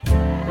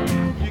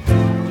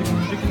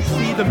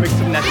see the mix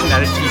of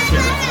nationalities here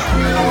as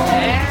well.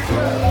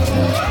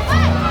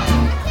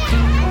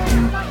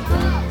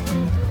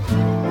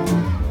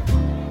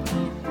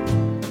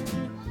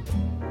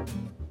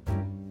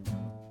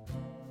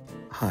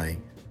 Hi,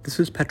 this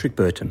is Patrick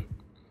Burton.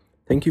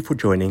 Thank you for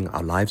joining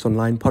our Lives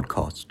Online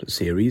podcast, a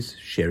series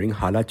sharing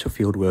highlights of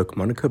fieldwork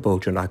Monica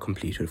Bolger and I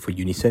completed for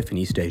UNICEF in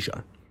East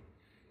Asia.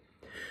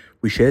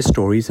 We share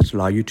stories that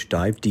allow you to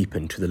dive deep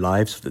into the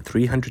lives of the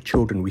 300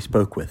 children we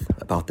spoke with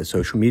about their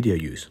social media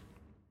use.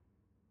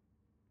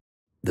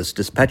 This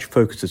dispatch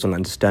focuses on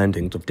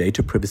understandings of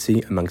data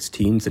privacy amongst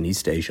teens in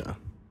East Asia.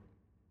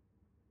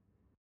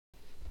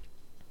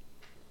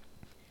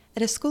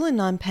 At a school in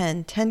Phnom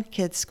Penh, 10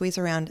 kids squeeze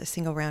around a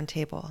single round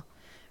table.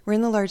 We're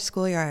in the large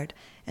schoolyard,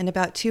 and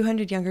about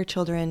 200 younger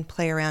children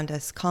play around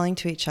us, calling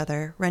to each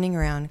other, running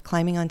around,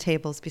 climbing on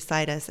tables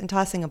beside us, and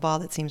tossing a ball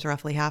that seems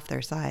roughly half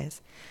their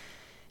size.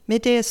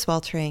 Midday is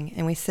sweltering,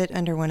 and we sit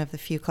under one of the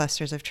few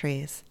clusters of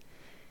trees.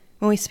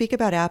 When we speak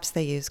about apps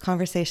they use,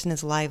 conversation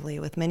is lively,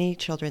 with many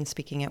children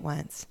speaking at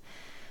once.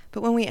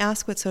 But when we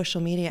ask what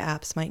social media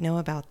apps might know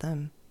about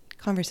them,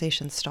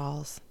 conversation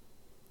stalls.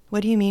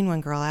 "What do you mean?" one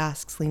girl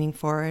asks, leaning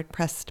forward,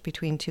 pressed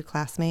between two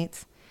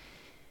classmates.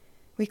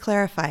 We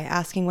clarify,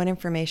 asking what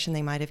information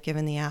they might have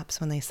given the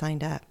apps when they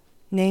signed up.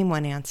 Name,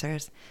 one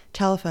answers,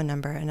 telephone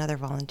number, another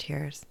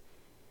volunteers.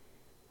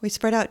 We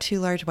spread out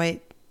 2 large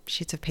white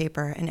sheets of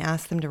paper and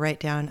ask them to write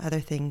down other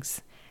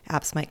things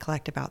apps might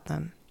collect about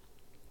them.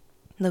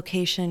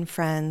 Location,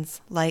 friends,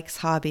 likes,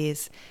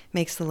 hobbies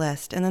makes the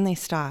list, and then they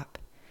stop.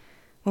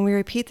 When we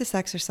repeat this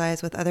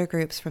exercise with other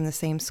groups from the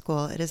same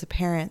school, it is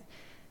apparent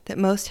that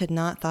most had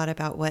not thought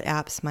about what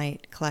apps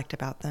might collect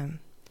about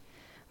them.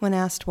 When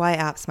asked why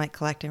apps might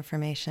collect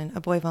information, a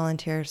boy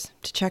volunteers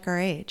to check our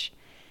age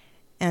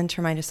and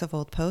to remind us of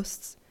old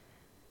posts.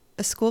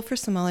 A school for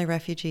Somali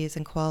refugees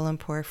in Kuala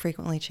Lumpur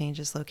frequently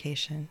changes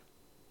location.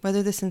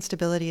 Whether this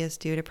instability is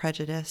due to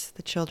prejudice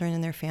the children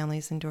and their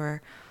families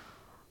endure,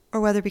 or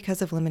whether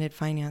because of limited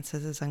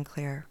finances is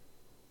unclear.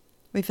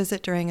 We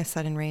visit during a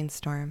sudden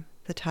rainstorm,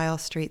 the tile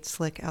street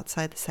slick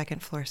outside the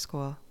second-floor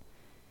school.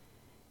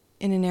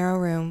 In a narrow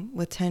room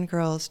with 10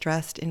 girls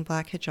dressed in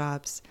black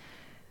hijabs,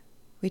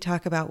 we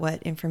talk about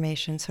what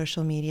information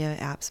social media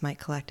apps might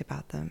collect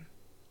about them.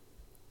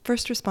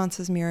 First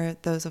responses mirror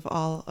those of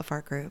all of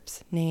our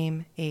groups: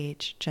 name,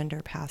 age,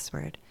 gender,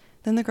 password.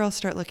 Then the girls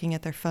start looking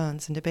at their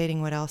phones and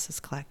debating what else is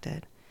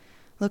collected.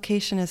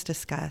 Location is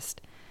discussed.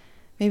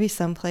 Maybe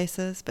some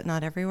places, but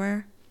not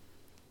everywhere.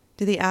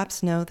 Do the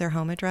apps know their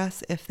home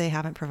address if they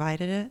haven't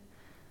provided it?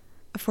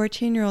 A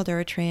 14-year-old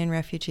Eritrean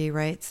refugee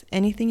writes,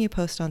 "Anything you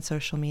post on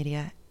social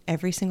media,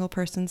 every single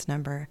person's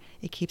number,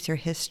 it keeps your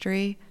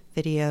history,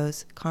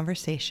 videos,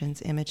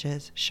 conversations,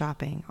 images,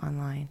 shopping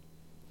online."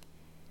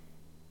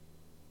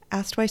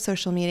 Asked why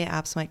social media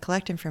apps might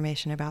collect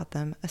information about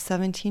them, a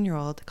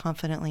 17-year-old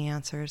confidently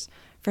answers,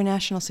 "For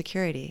national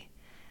security."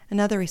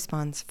 Another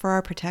responds, "For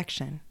our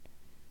protection."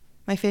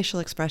 My facial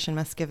expression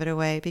must give it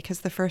away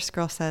because the first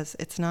girl says,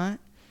 "It's not."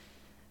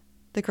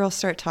 The girls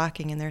start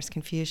talking and there's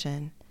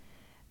confusion.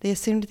 They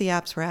assumed the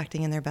apps were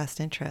acting in their best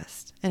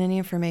interest, and any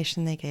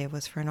information they gave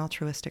was for an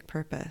altruistic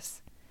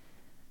purpose.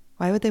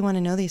 "Why would they want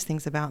to know these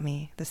things about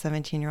me?" the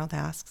 17-year-old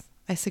asks.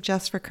 I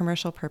suggest for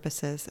commercial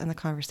purposes, and the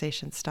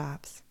conversation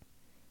stops.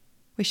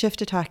 We shift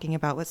to talking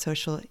about what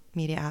social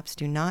media apps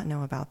do not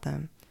know about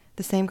them.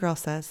 The same girl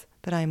says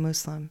that I am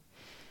Muslim.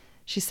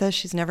 She says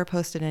she's never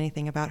posted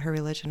anything about her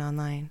religion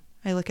online.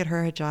 I look at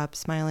her hijab,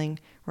 smiling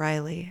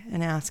wryly,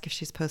 and ask if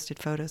she's posted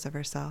photos of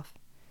herself.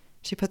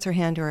 She puts her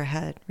hand to her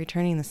head,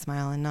 returning the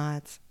smile, and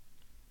nods.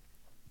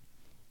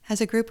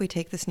 As a group, we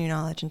take this new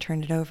knowledge and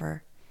turn it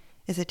over.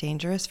 Is it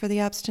dangerous for the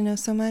apps to know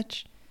so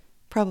much?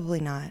 Probably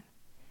not.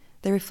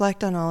 They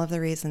reflect on all of the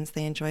reasons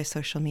they enjoy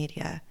social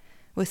media,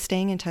 with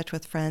staying in touch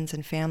with friends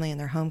and family in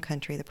their home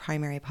country the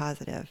primary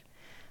positive,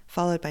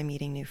 followed by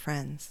meeting new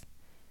friends.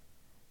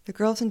 The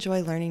girls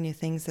enjoy learning new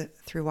things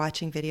through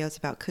watching videos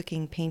about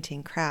cooking,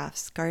 painting,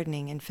 crafts,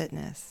 gardening, and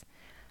fitness.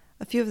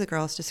 A few of the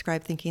girls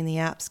describe thinking the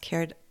apps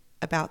cared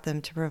about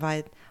them to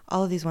provide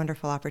all of these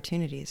wonderful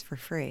opportunities for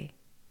free.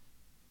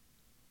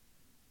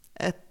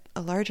 At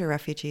a larger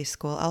refugee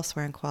school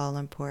elsewhere in Kuala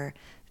Lumpur,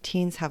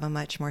 teens have a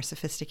much more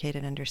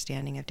sophisticated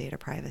understanding of data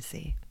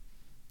privacy.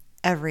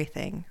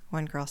 "Everything,"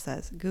 one girl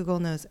says. "Google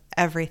knows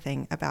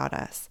everything about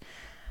us."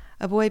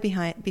 A boy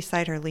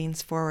beside her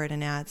leans forward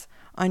and adds,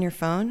 "On your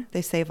phone,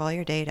 they save all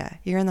your data.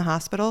 You're in the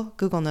hospital,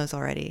 Google knows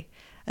already."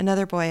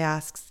 Another boy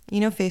asks, "You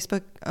know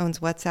Facebook owns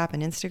WhatsApp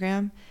and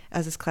Instagram?"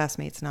 As his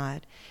classmates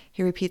nod.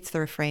 He repeats the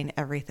refrain,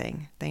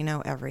 "Everything. They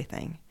know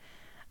everything."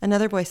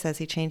 Another boy says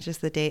he changes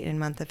the date and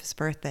month of his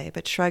birthday,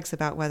 but shrugs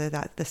about whether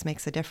this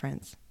makes a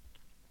difference.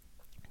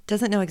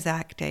 Doesn't know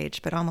exact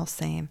age, but almost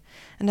same.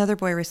 Another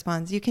boy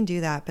responds, "You can do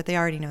that, but they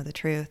already know the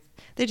truth.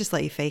 They just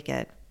let you fake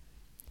it."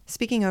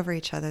 Speaking over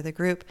each other, the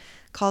group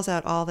calls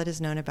out all that is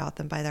known about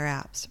them by their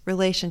apps.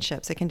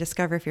 Relationships, it can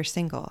discover if you're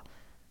single.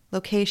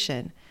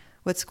 Location,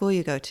 what school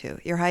you go to,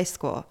 your high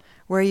school,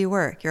 where you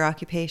work, your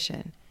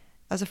occupation.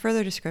 As a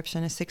further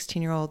description, a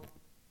 16-year-old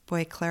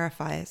boy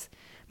clarifies,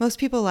 "Most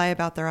people lie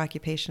about their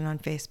occupation on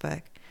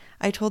Facebook.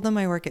 I told them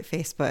I work at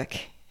Facebook."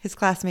 His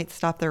classmates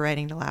stop their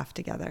writing to laugh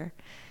together.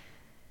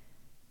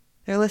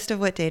 Their list of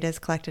what data is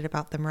collected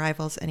about them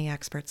rivals any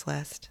expert's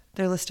list.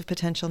 Their list of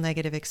potential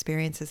negative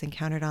experiences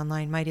encountered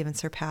online might even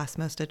surpass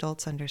most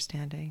adults'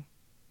 understanding.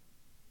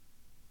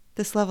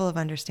 This level of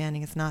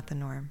understanding is not the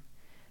norm.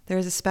 There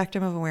is a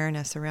spectrum of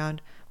awareness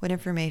around what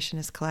information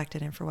is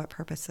collected and for what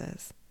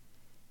purposes.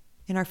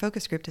 In our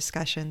focus group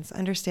discussions,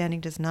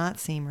 understanding does not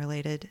seem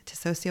related to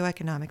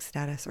socioeconomic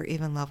status or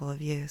even level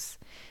of use.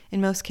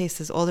 In most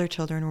cases, older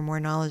children were more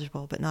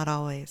knowledgeable, but not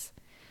always.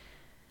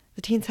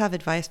 The teens have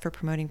advice for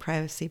promoting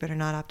privacy, but are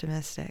not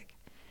optimistic.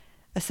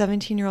 A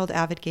 17-year-old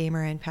avid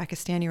gamer and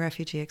Pakistani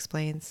refugee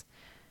explains,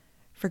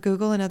 "For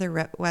Google and other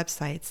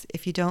websites,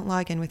 if you don't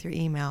log in with your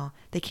email,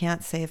 they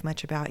can't save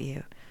much about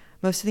you.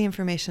 Most of the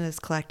information that's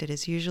collected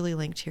is usually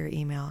linked to your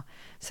email,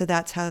 so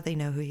that's how they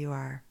know who you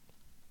are.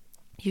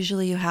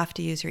 Usually you have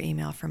to use your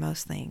email for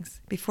most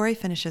things." Before he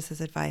finishes his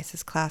advice,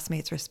 his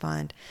classmates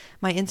respond,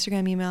 "My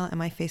Instagram email and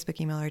my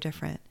Facebook email are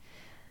different."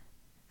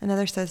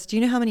 Another says, "Do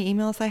you know how many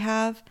emails I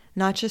have?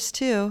 Not just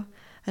 2.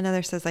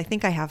 Another says, "I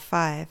think I have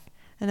 5.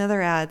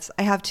 Another adds,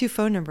 "I have 2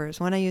 phone numbers,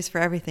 one I use for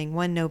everything,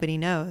 one nobody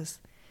knows."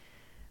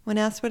 When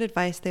asked what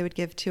advice they would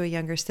give to a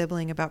younger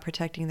sibling about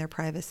protecting their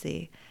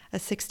privacy, a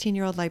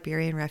 16-year-old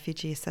Liberian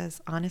refugee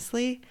says,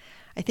 "Honestly,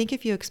 I think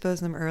if you expose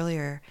them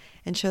earlier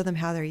and show them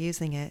how they're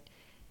using it,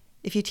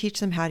 if you teach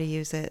them how to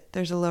use it,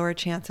 there's a lower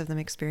chance of them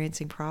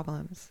experiencing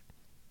problems."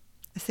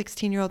 A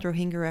 16-year-old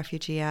Rohingya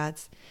refugee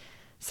adds,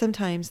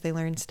 "Sometimes they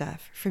learn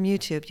stuff. From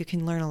YouTube, you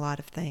can learn a lot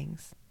of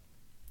things."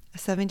 A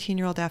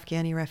 17-year-old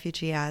Afghani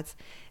refugee adds,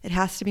 "It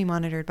has to be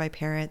monitored by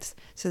parents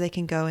so they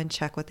can go and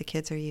check what the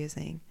kids are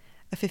using."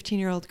 A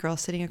 15-year-old girl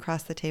sitting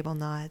across the table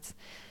nods,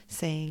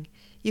 saying,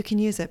 "You can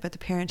use it, but the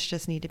parents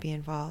just need to be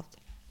involved."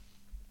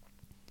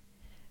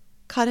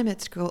 Caught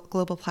amidst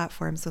global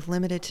platforms with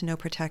limited to no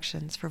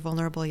protections for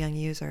vulnerable young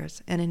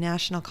users, and in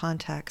national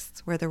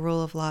contexts where the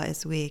rule of law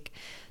is weak,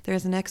 there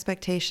is an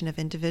expectation of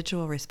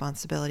individual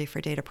responsibility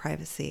for data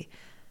privacy,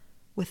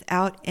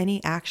 without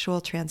any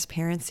actual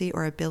transparency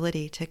or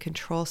ability to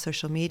control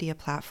social media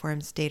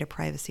platforms' data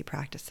privacy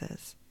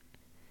practices.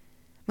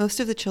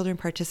 Most of the children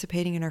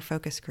participating in our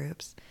focus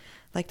groups,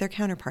 like their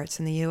counterparts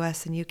in the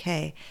US and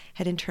UK,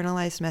 had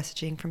internalized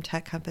messaging from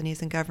tech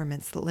companies and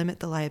governments that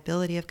limit the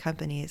liability of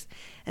companies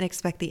and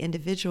expect the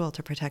individual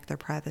to protect their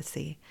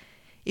privacy,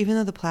 even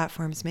though the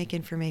platforms make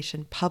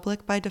information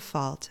public by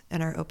default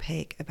and are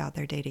opaque about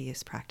their data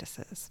use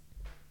practices.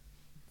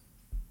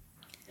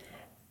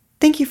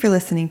 Thank you for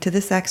listening to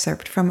this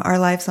excerpt from Our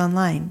Lives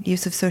Online,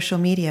 Use of Social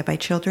Media by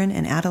Children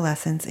and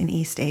Adolescents in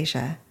East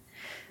Asia.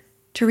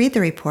 To read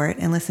the report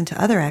and listen to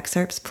other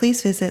excerpts,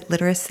 please visit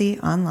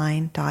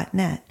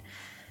literacyonline.net.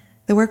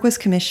 The work was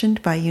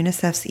commissioned by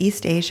UNICEF's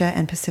East Asia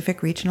and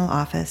Pacific Regional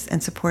Office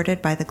and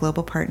supported by the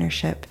Global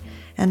Partnership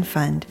and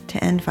Fund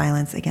to End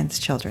Violence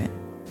Against Children.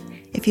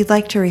 If you'd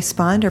like to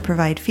respond or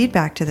provide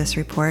feedback to this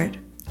report,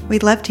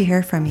 we'd love to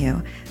hear from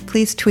you.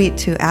 Please tweet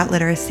to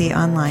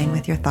 @literacyonline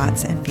with your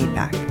thoughts and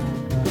feedback.